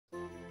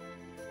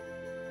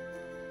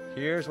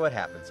Here's what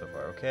happened so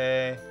far,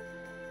 okay?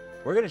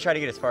 We're gonna try to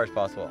get as far as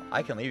possible.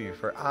 I can leave you,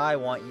 for I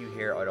want you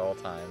here at all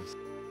times.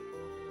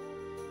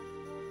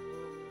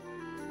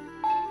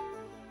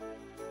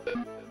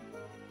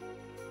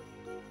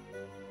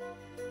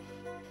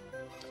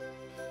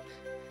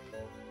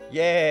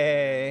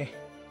 Yay!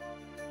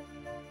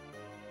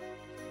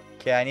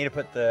 Okay, I need to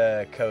put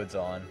the codes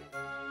on.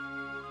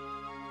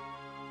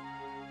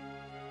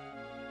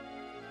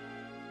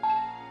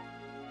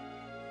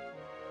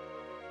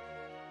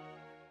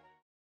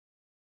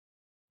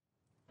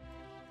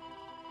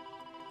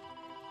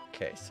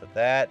 Okay, so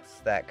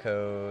that's that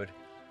code.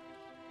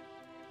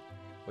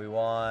 We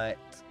want...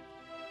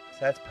 So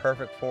that's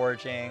perfect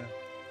foraging.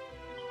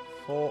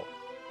 Full...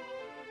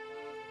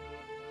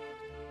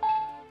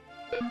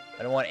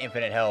 I don't want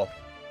infinite health.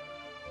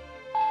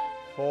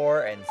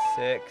 4 and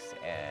 6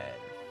 and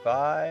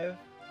 5.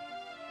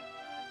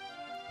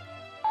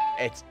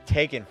 It's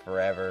taken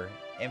forever.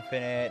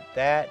 Infinite,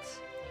 that.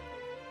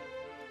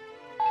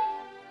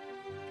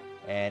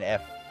 And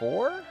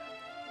F4?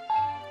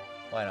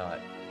 Why not?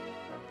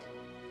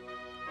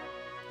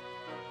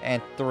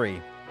 And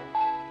 3.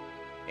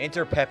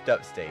 Interpept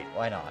up state.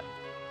 Why not?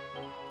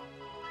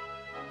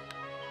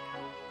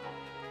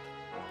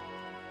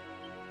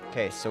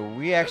 Okay, so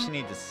we actually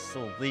need to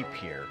sleep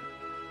here.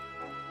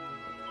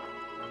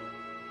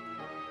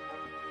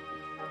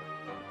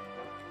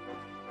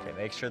 Okay,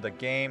 make sure the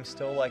game's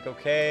still like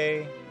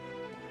okay.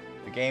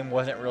 The game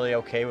wasn't really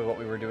okay with what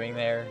we were doing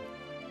there.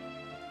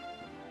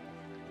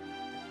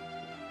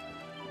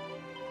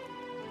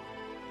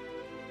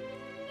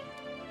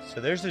 So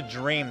there's a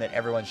dream that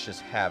everyone's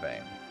just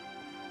having.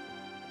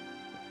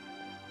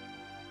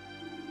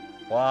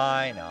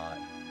 Why not?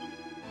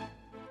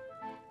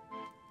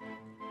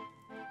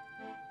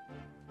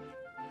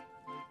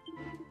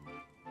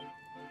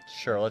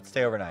 Sure, let's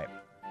stay overnight.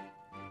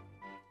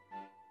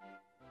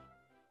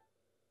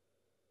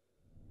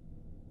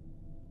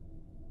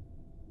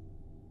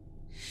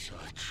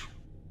 Such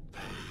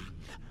pain.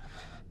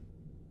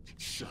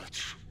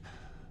 Such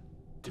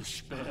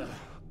despair.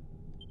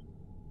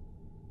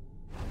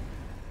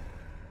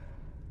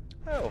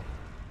 Oh,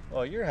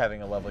 well, you're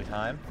having a lovely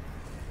time.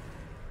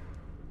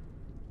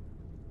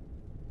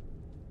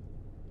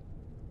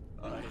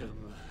 I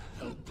am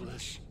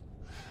helpless.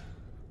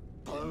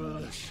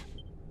 Powerless.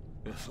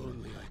 If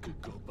only I could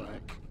go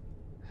back.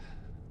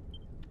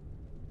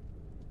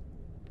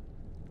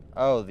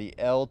 Oh, the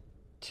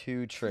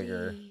L2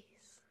 trigger Please,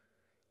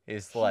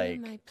 is hear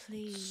like my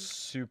plea.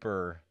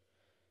 super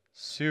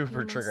You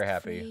trigger must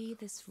happy. free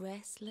this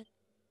restless.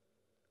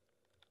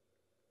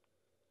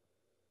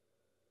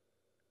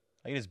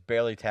 I can just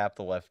barely tap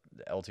the left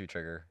L2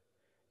 trigger,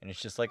 and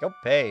it's just like, oh,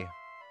 hey.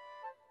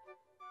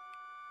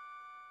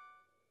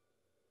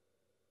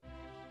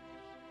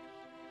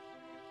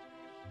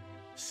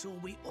 So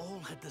we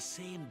all had the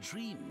same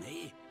dream,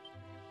 eh?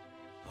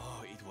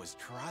 Oh, it was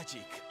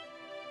tragic.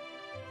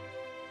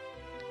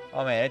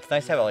 Oh man, it's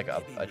nice to have like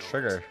Maybe a not,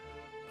 trigger.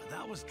 But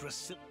that was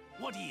just...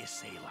 What do you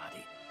say,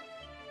 laddie?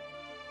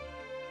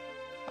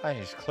 I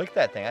just click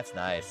that thing. That's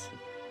nice.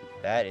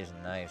 That is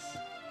nice.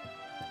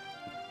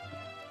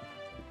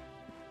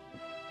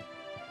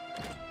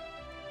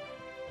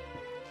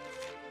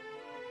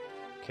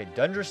 Okay,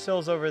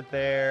 Dundrasil's over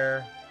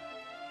there.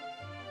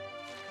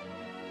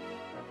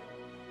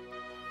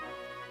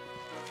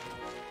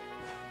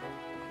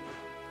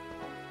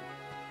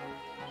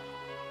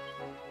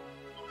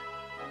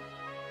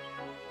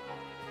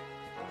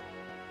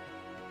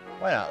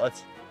 Why not?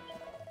 Let's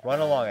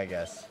run along, I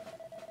guess.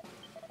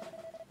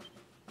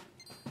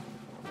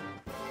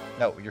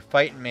 No, you're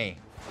fighting me.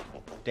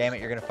 Damn it,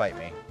 you're gonna fight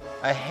me.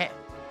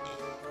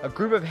 A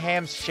group of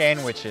ham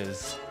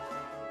sandwiches.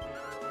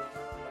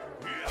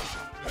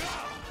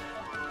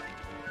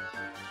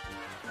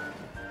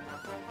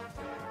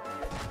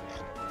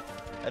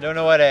 I don't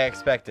know what I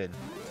expected.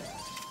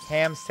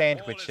 Ham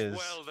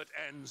sandwiches.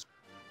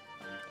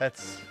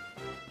 That's...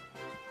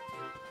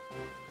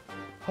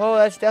 Oh,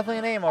 that's definitely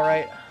a name,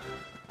 alright.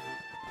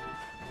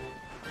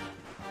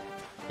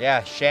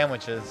 Yeah,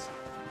 sandwiches.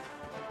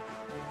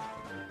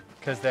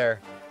 Because they're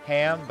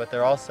ham, but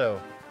they're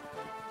also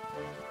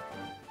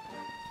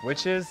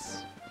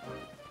witches.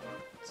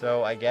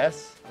 So, I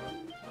guess.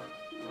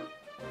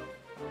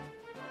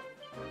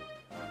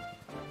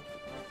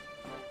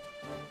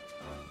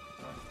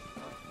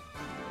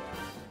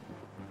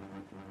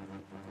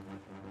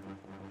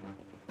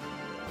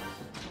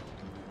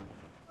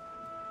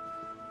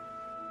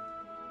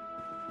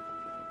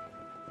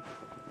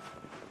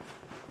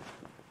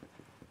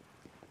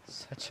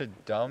 Such a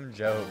dumb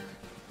joke.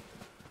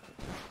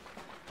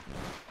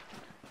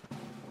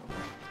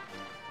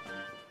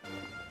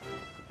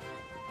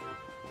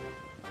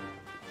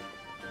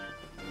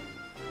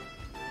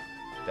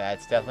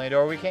 That's definitely a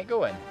door we can't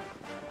go in.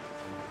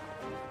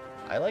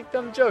 I like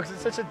dumb jokes.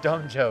 It's such a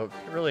dumb joke.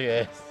 It really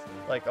is.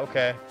 Like,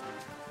 okay.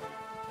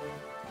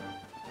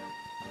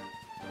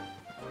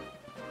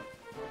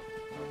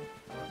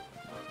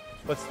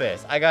 What's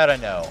this? I gotta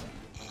know.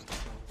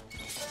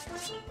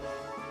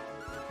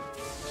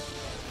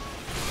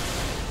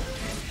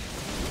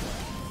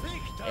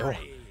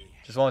 Victory!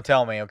 Just won't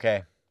tell me,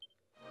 okay.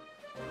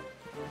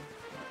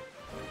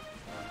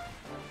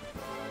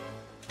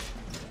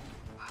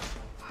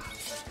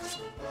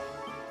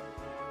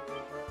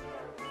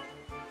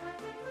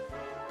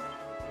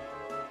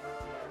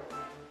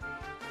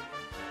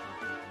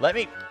 Let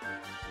me...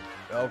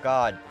 Oh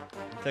god.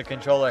 The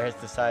controller has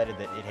decided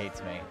that it hates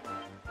me.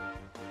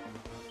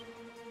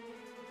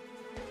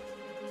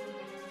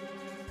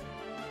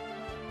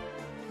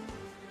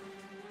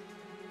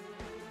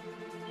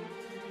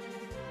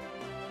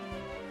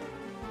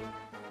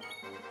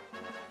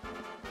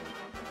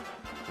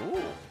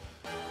 Ooh.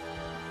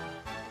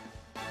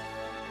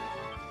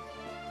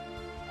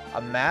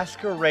 A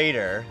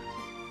masquerader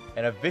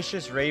and a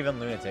vicious raven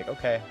lunatic.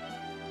 Okay.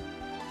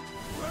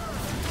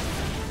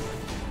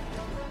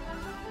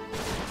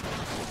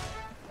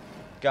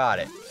 Got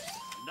it.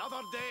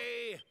 Another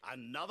day,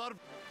 another...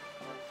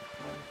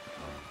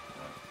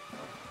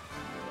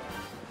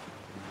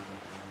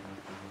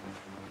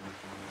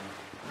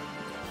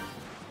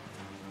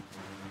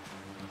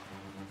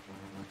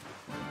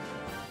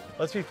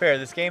 Let's be fair,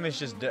 this game is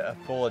just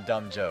full of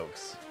dumb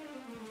jokes.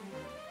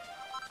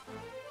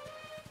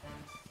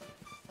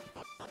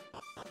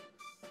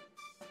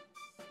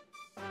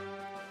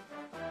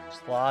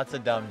 Just lots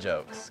of dumb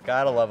jokes.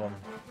 Gotta love them.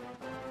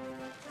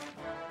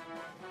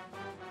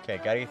 Okay,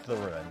 gotta get to the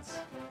ruins.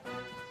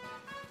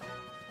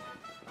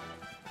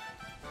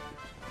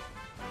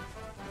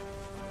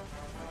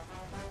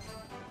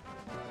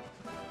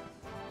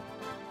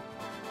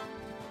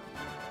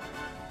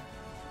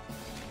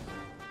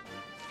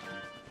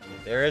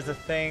 There is a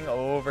thing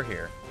over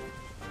here.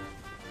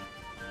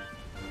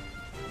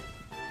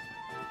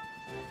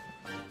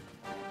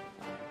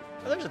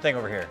 Oh, there's a thing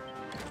over here.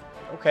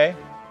 Okay.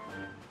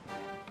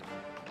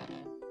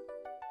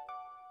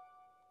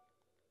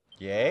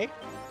 Yay.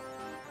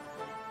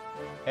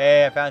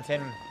 Hey, I found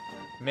 10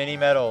 mini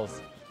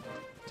medals.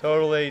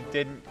 Totally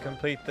didn't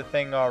complete the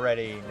thing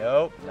already.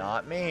 Nope,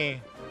 not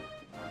me.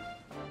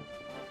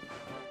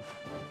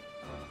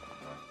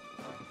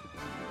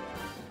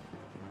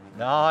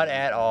 Not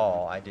at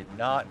all. I did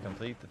not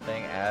complete the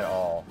thing at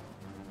all.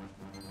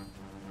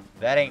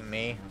 That ain't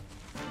me.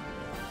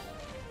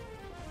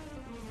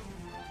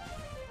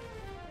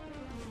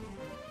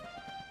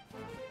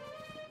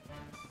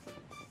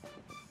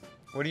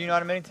 What are you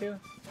not admitting to?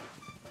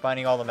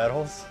 Finding all the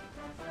medals?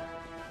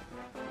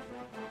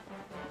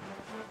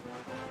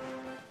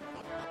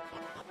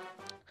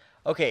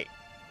 Okay.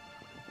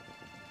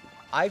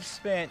 I've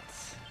spent...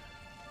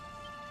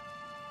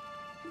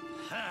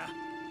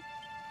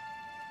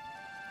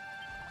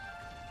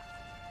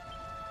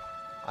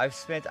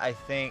 I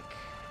think,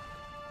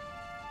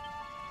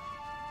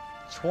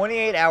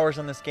 28 hours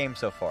on this game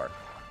so far.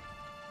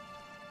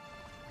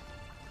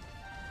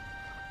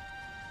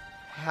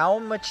 How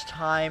much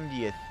time do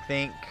you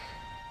think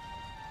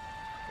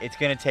it's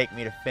going to take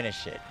me to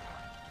finish it?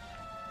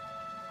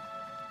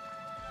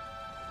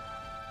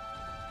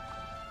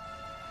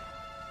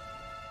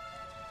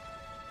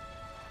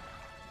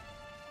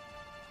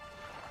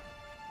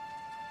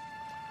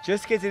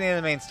 Just get to the end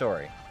of the main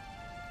story.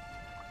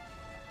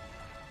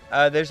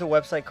 There's a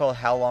website called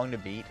How Long to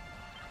Beat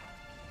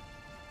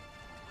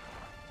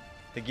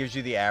that gives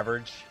you the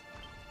average.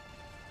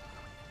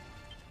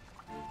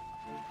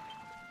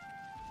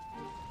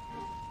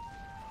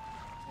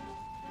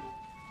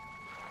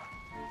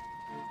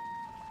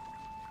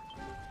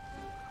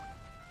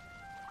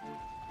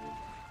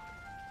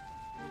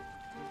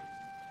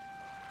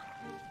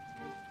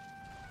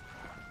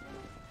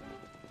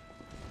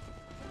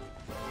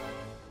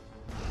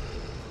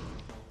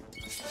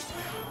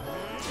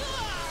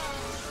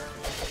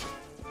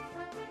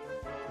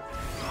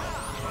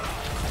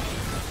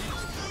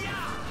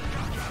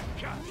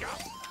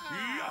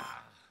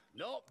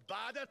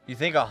 You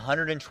think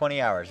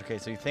 120 hours. Okay,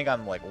 so you think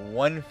I'm like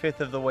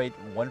 1/4 of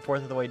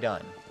the way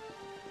done.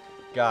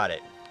 Got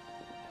it.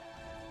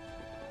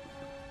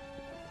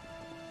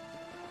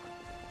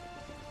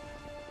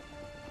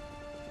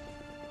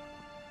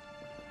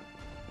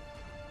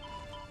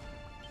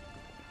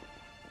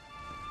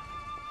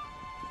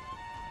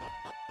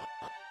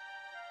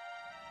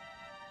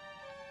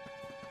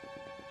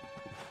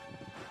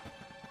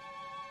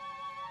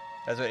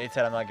 That's what it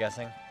said, I'm not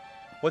guessing.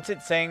 What's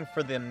it saying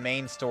for the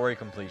main story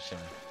completion?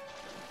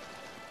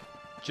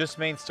 Just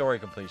main story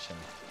completion.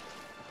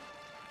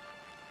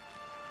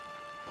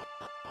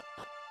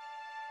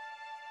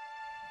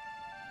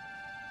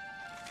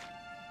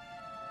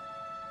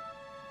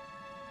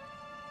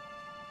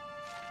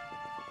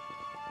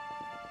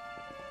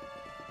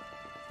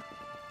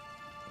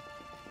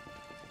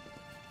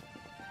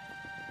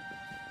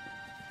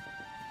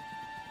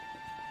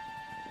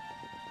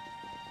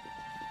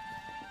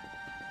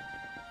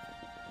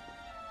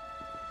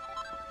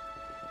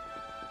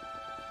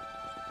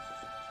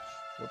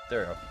 Whoop,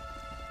 there we go.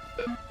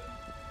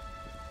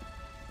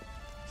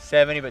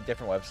 70, but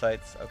different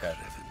websites. Okay.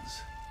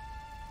 Heavens.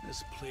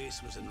 This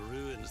place was in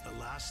ruins the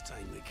last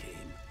time we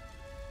came.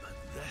 But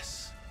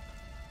this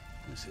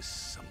is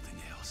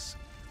something else.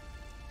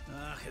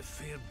 Ah, it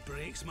fair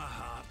breaks my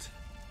heart.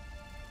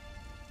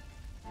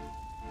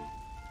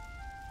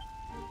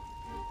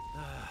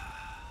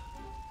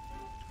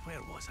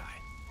 Where was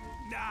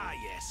I? Ah,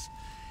 yes.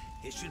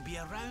 It should be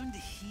around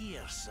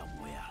here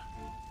somewhere.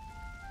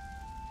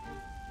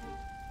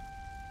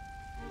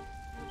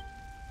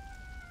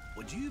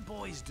 Would you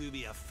boys do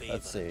me a favor?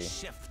 Let's see. And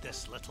shift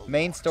this little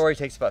Main lot? story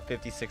takes about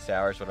 56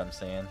 hours, what I'm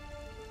seeing.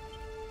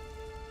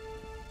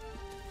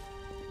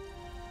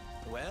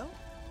 Well,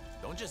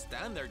 don't just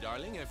stand there,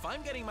 darling. If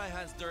I'm getting my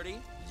hands dirty,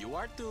 you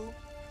are too.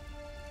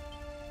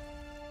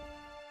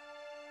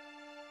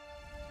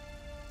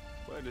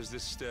 Where does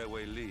this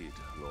stairway lead,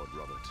 Lord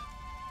Robert?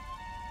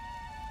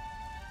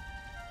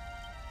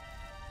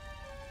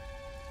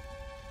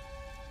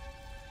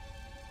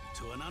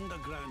 To an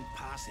underground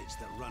passage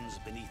that runs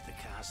beneath the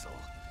castle.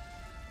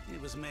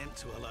 It was meant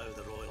to allow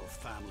the royal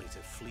family to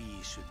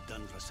flee should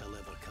Dundrasil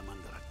ever come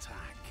under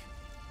attack.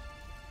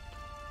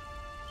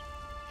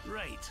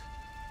 Right.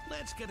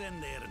 Let's get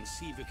in there and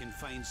see if we can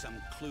find some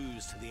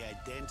clues to the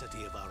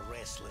identity of our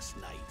restless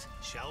knight,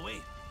 shall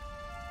we?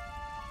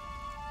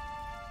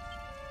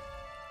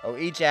 Oh,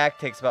 each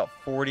act takes about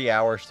 40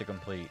 hours to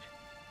complete.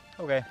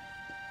 Okay.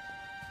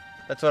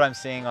 That's what I'm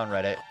seeing on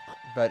Reddit.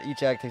 But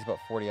each act takes about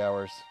 40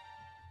 hours.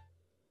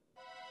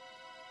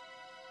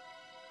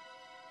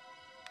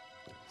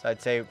 So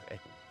I'd say it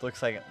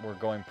looks like we're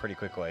going pretty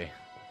quickly.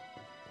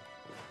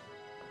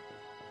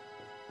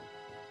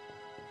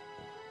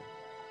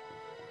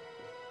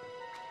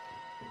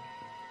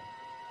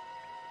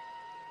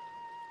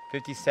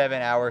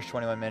 "57 hours,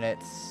 21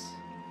 minutes.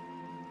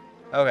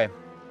 Okay.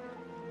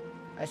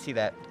 I see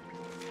that.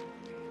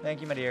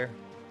 Thank you, my dear.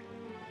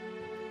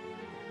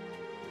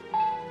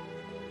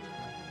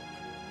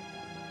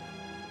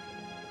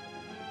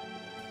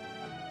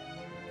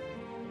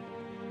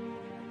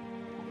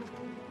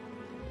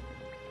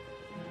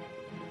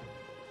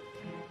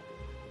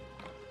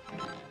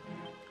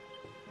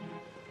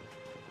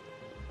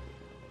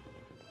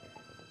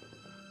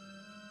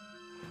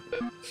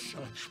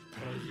 Such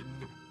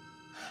pain.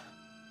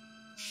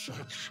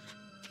 Such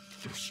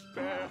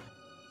despair.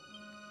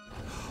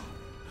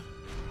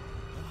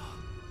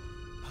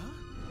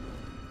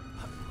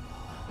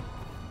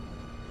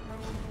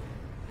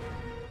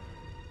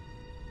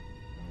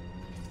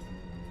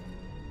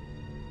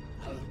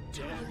 How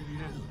dare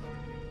you?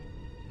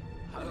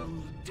 How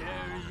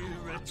dare you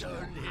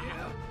return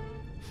here?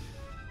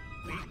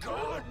 Be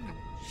gone,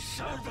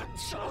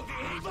 servants of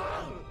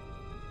evil!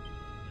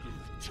 You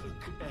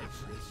took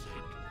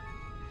everything.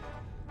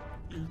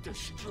 You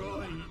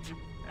destroyed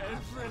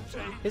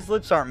everything. His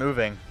lips aren't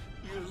moving.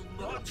 You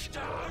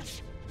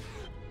monsters!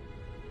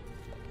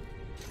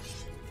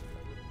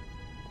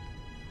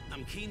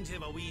 I'm keen to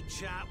have a wee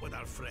chat with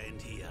our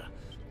friend here.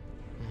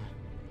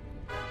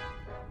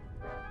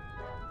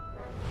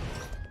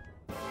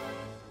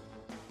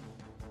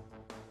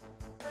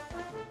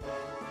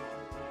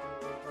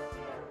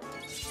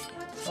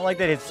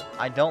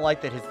 I don't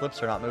like that his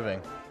lips are not moving.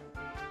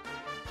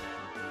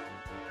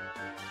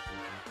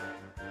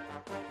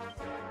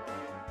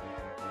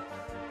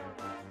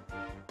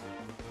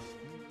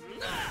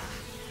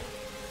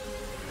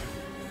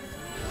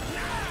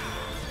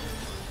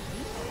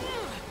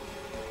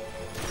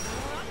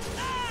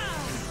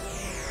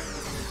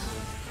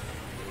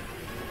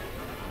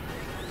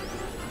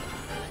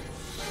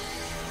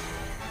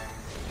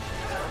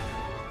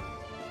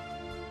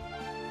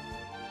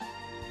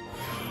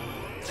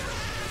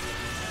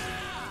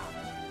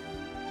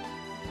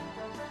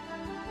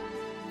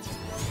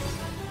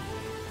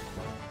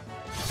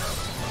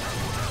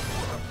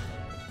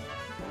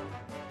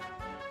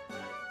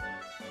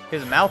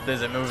 His mouth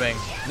isn't moving.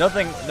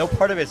 Nothing, no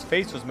part of his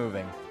face was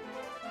moving.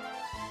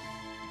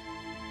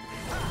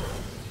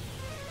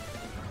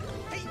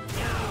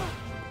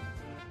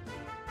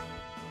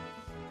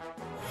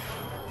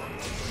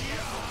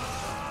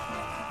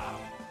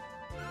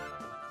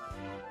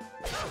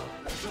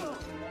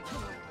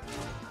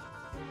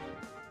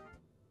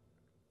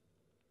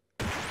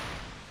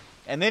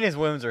 And then his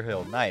wounds are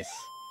healed. Nice.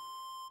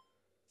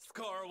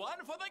 Score one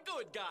for the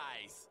good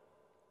guys.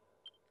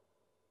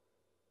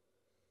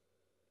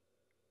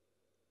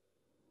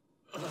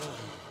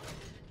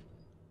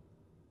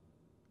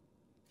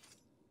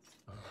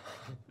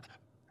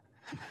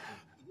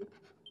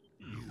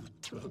 You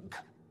took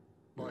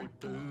my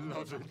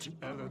beloved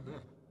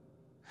Eleanor.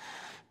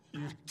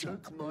 You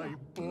took my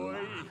boy.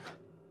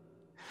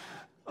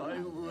 I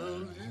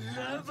will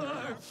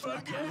never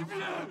forgive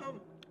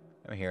you.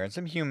 I'm hearing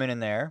some human in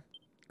there.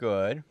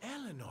 Good.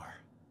 Eleanor.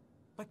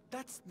 But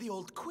that's the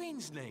old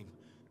queen's name,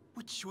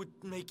 which would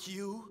make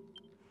you...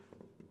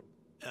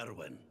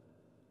 Erwin,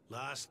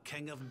 last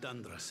king of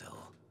Dundrasil.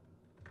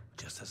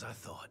 Just as I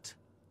thought.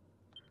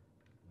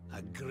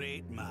 A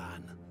great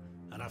man,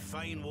 and a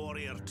fine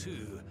warrior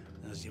too,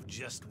 as you've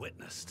just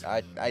witnessed.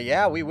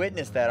 Yeah, we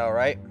witnessed that, all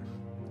right.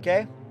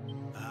 Okay.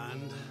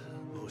 And,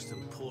 most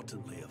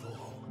importantly of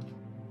all,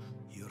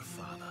 your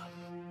father.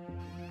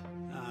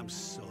 I'm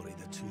sorry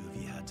the two of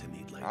you had to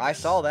meet like I this.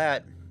 saw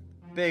that.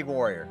 Big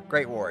warrior.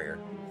 Great warrior.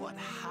 What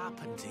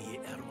happened to you,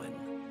 Erwin?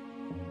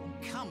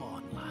 Come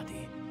on,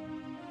 laddie.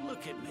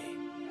 Look at me.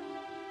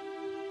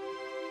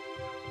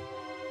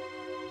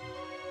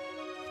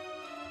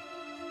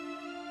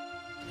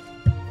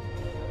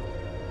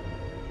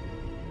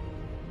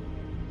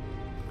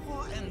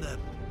 What in the...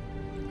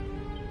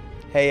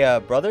 Hey,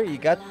 brother, you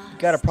got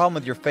a problem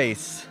with your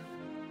face.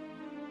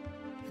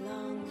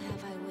 Long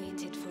have I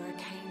waited for a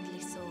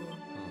kindly soul.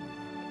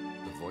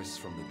 The voice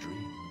from the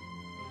dream.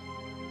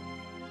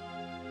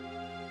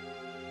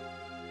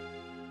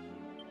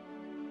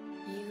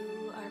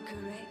 You are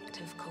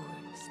correct, of course.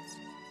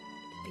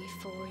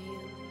 Before you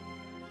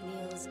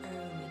kneels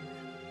Erwin,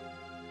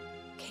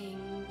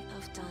 King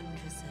of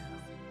Dundrasil.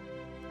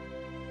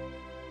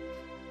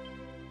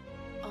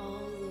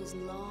 All those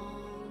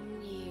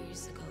long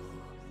years ago,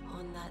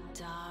 on that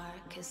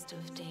darkest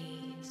of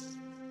days,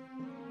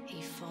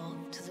 he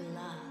fought to the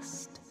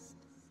last.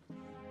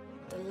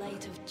 The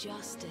light of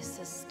justice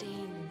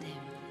sustained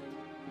him,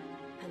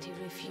 and he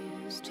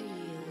refused to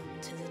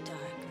yield to the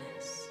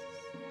darkness.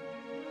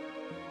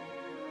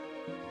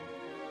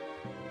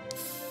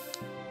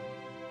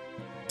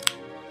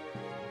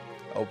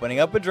 Opening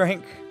up a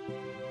drink.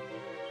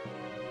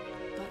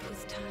 But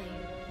with time,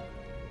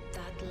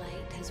 that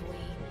light has waned,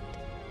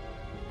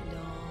 and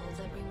all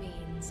that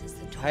remains is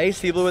the Hey,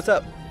 Siebel, what's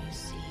up? you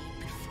see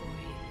before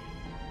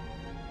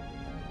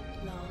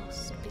you.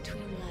 Lost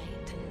between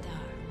light and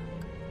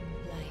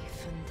dark,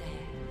 life and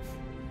death.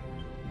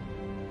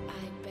 I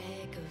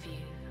beg of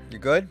you, You're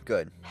good?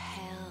 Good.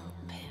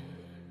 help him,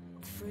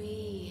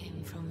 free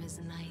him from his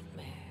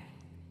nightmare.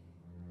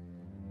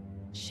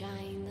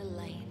 Shine the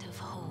light of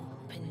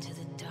hope into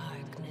the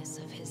darkness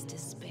of his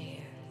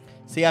despair.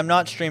 See, I'm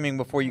not streaming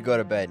before you go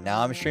to bed.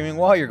 Now I'm streaming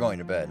while you're going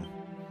to bed.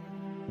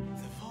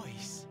 The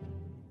voice.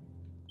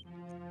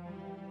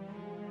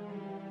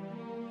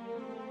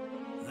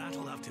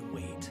 That'll have to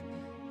wait.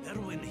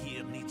 Erwin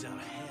here needs our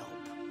help.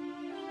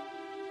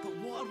 But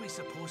what are we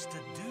supposed to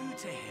do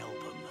to help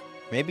him?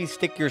 Maybe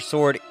stick your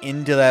sword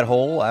into that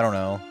hole? I don't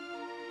know.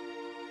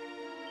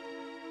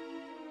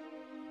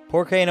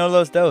 Porque no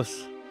los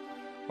dos.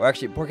 Or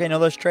actually, porque no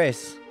los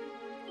tres.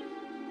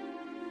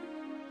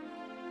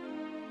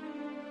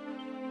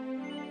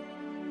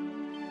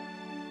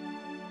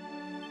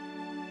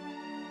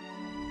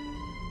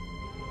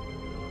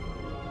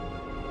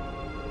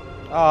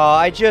 Oh,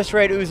 I just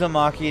read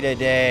Uzumaki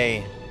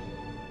today.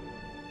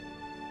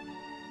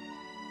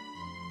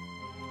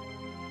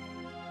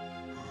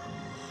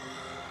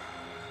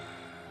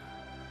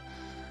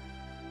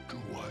 Do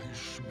I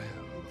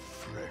smell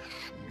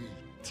fresh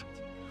meat?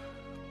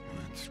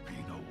 It's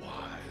been a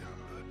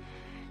while.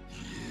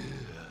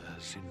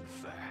 Years, in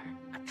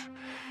fact.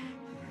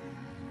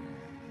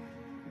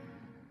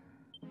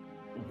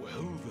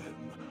 Well then,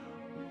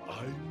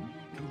 I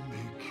need to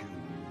make you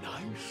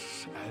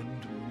nice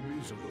and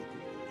miserable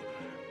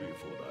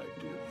before I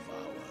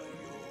devour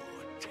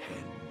your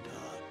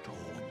tender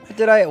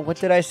torment. What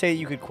did I say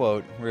you could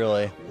quote,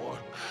 really? Watch.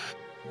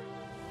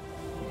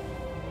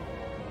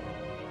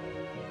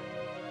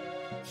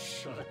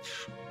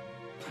 Such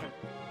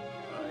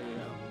I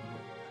am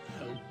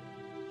help.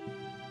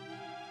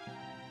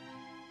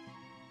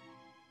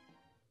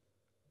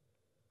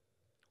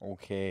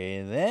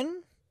 Okay,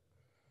 then.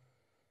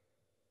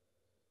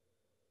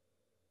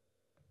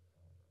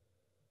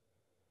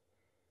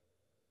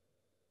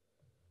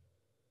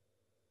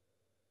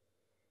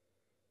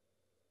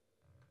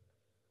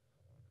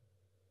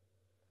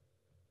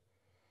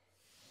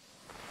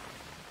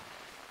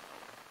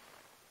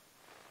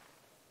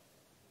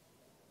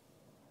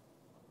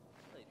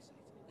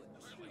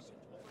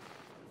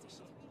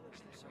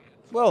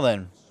 Well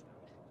then,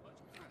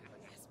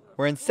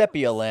 we're in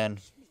Sepia Land.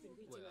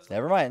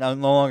 Never mind, I'm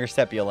no longer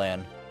Sepia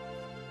Land.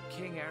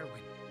 King Erwin,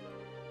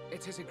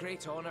 it is a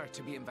great honor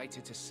to be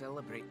invited to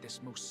celebrate this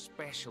most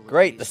special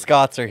Great, the occasion.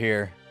 Scots are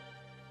here.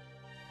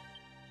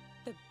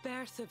 The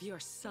birth of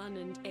your son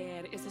and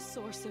heir is a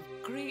source of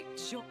great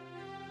joy.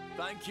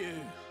 Thank you.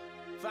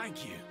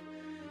 Thank you.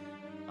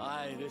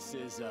 Aye, this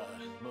is a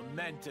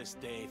momentous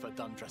day for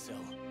Dundrasil.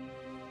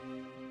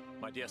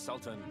 My dear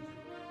Sultan,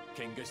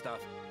 King Gustav,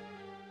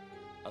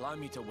 allow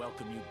me to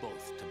welcome you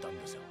both to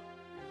Dundrasil.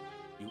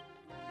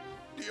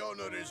 The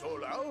honor is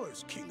all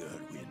ours, King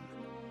Erwin.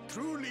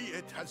 Truly,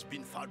 it has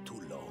been far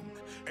too long.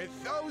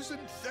 1,000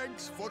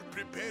 thanks for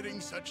preparing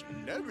such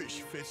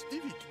lavish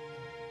festivity.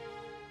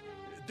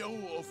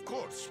 Though, of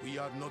course, we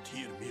are not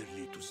here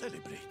merely to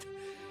celebrate.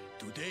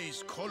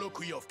 Today's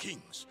colloquy of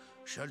kings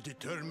shall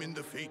determine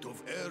the fate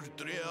of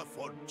Erdrea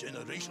for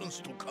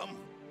generations to come.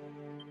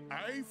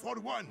 I, for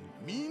one,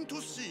 mean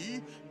to see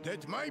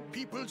that my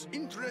people's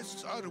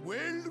interests are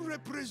well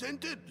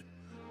represented.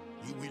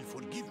 You will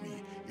forgive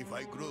me if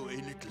I grow a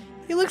little...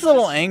 He looks a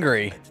little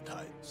angry. ...at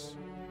times.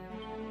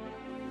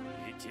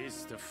 It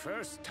is the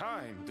first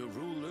time the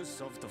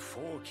rulers of the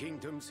four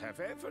kingdoms have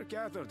ever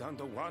gathered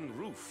under one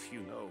roof,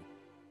 you know.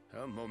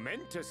 A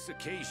momentous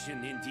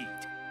occasion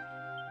indeed.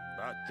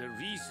 But the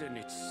reason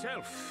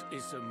itself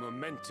is a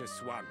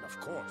momentous one, of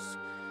course.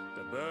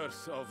 The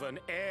birth of an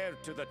heir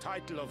to the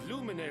title of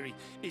luminary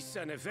is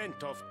an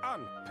event of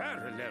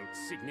unparalleled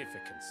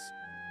significance.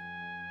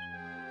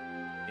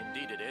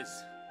 Indeed it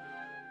is.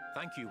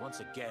 Thank you once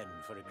again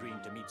for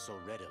agreeing to meet so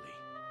readily.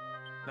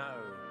 Now,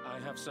 I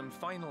have some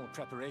final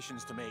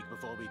preparations to make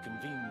before we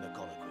convene the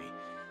colloquy.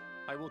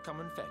 I will come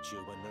and fetch you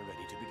when we're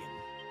ready to begin.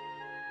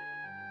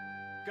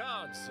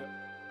 Guards,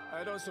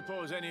 I don't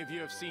suppose any of you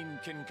have seen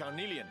King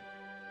Carnelian?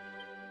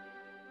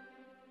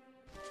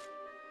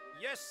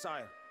 Yes,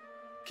 sire.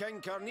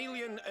 King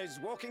Carnelian is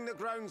walking the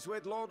grounds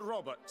with Lord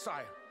Robert,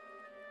 sire.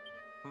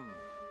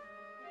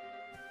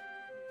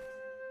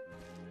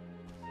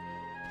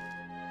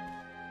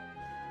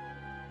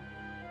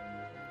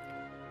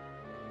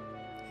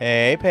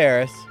 Hey,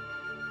 Paris.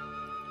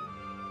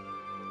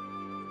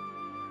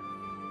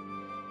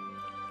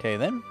 Okay,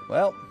 then.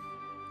 Well.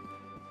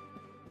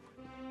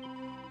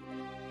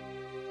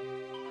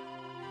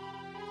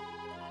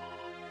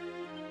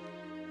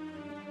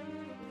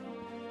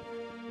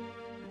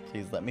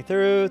 Please let me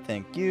through.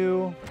 Thank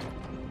you.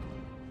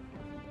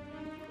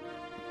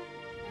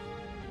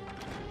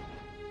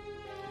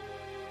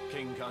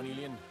 King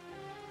Carnelian,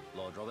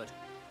 Lord Robert,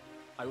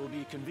 I will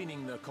be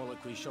convening the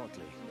colloquy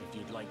shortly, if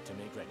you'd like to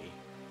make ready.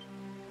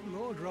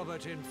 Lord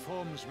Robert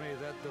informs me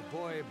that the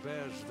boy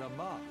bears the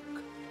mark.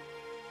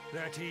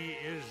 That he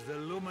is the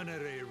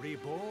luminary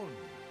reborn.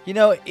 You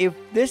know, if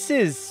this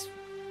is,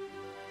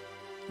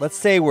 let's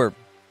say we're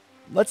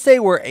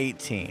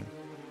 18.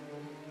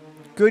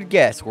 Good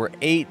guess, we're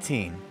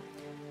 18.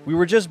 We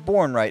were just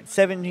born, right?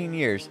 17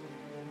 years.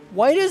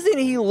 Why doesn't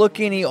he look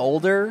any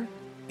older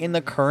in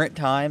the current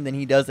time than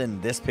he does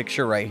in this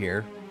picture right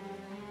here?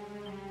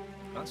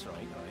 That's right,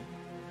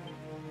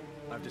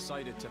 I've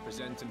decided to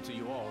present him to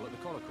you all at the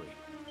colloquy.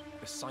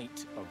 The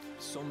sight of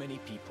so many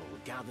people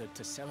gathered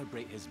to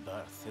celebrate his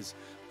birth has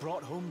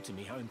brought home to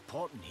me how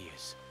important he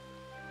is.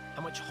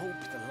 How much hope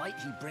the light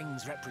he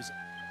brings represents.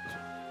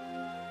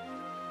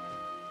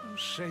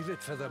 Save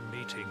it for the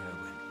meeting,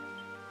 Erwin.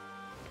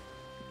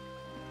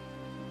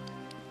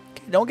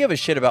 Don't give a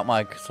shit about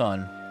my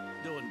son.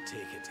 Don't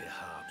take it to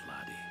heart,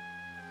 laddie.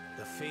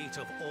 The fate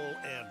of all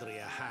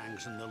Erdrea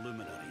hangs in the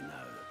luminary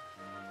now.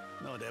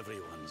 Not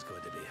everyone's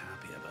going to be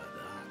happy about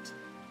that.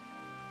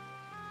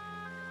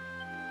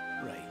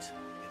 Right,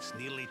 it's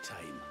nearly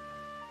time.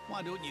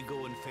 Why don't you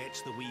go and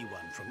fetch the wee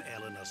one from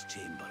Eleanor's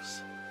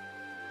chambers?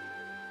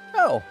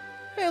 Oh,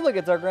 hey, look,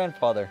 it's our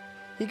grandfather.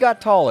 He got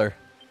taller.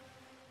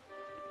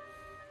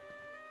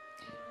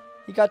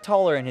 He got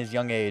taller in his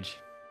young age.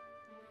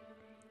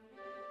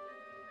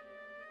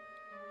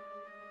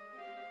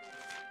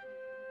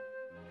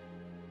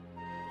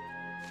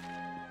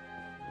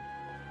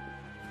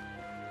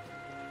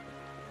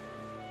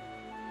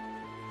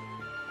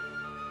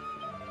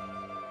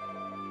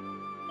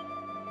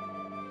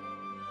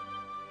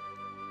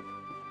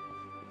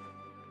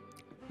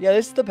 Yeah,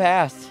 this is the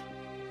past.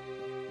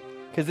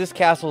 Because this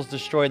castle is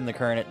destroyed in the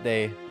current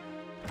day.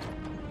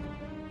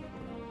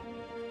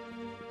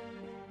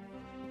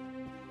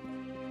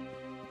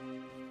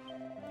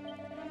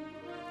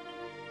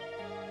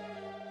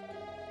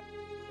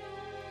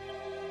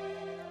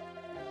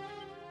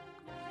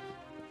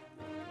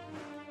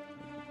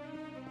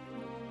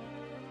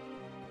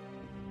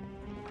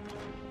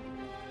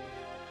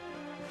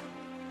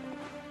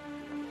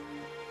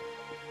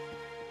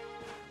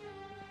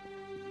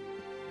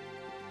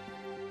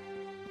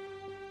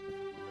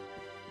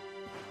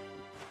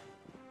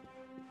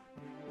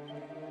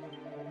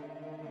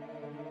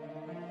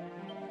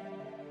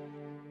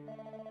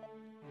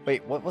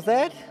 Wait, what was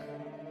that?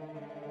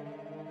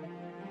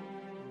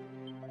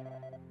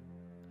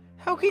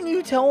 How can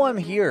you tell I'm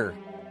here?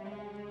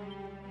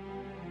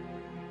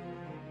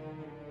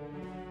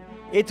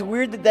 It's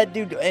weird that that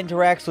dude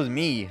interacts with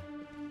me.